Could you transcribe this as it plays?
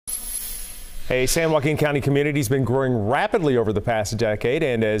A San Joaquin County community has been growing rapidly over the past decade,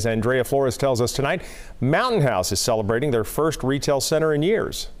 and as Andrea Flores tells us tonight, Mountain House is celebrating their first retail center in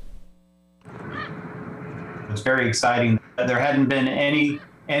years. It's very exciting. There hadn't been any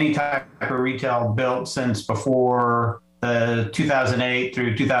type of retail built since before the 2008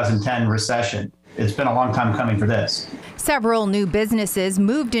 through 2010 recession. It's been a long time coming for this. Several new businesses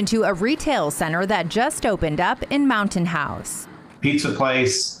moved into a retail center that just opened up in Mountain House. Pizza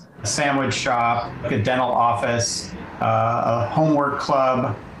place, a sandwich shop, a dental office, a homework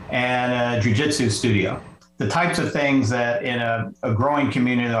club, and a jiu-jitsu studio. The types of things that in a growing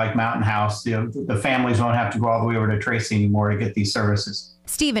community like Mountain House, the families won't have to go all the way over to Tracy anymore to get these services.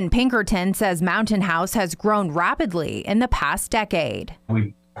 Stephen Pinkerton says Mountain House has grown rapidly in the past decade.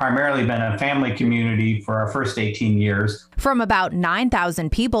 We've primarily been a family community for our first 18 years. From about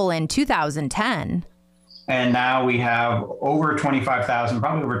 9,000 people in 2010. And now we have over 25,000,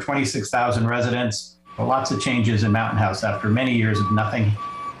 probably over 26,000 residents. Lots of changes in Mountain House after many years of nothing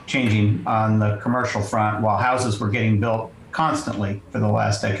changing on the commercial front, while houses were getting built constantly for the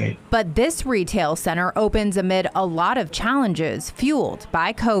last decade. But this retail center opens amid a lot of challenges fueled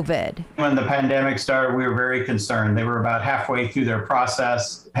by COVID. When the pandemic started, we were very concerned. They were about halfway through their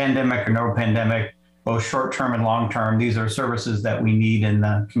process, pandemic or no pandemic, both short-term and long-term. These are services that we need in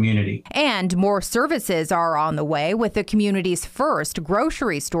the community. And more services are on the way, with the community's first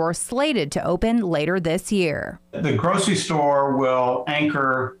grocery store slated to open later this year. The grocery store will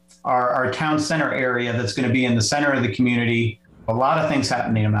anchor our town center area that's going to be in the center of the community. A lot of things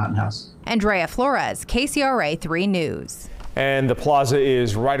happening in Mountain House. Andrea Flores, KCRA 3 News. And the plaza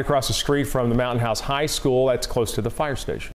is right across the street from the Mountain House High School. That's close to the fire station.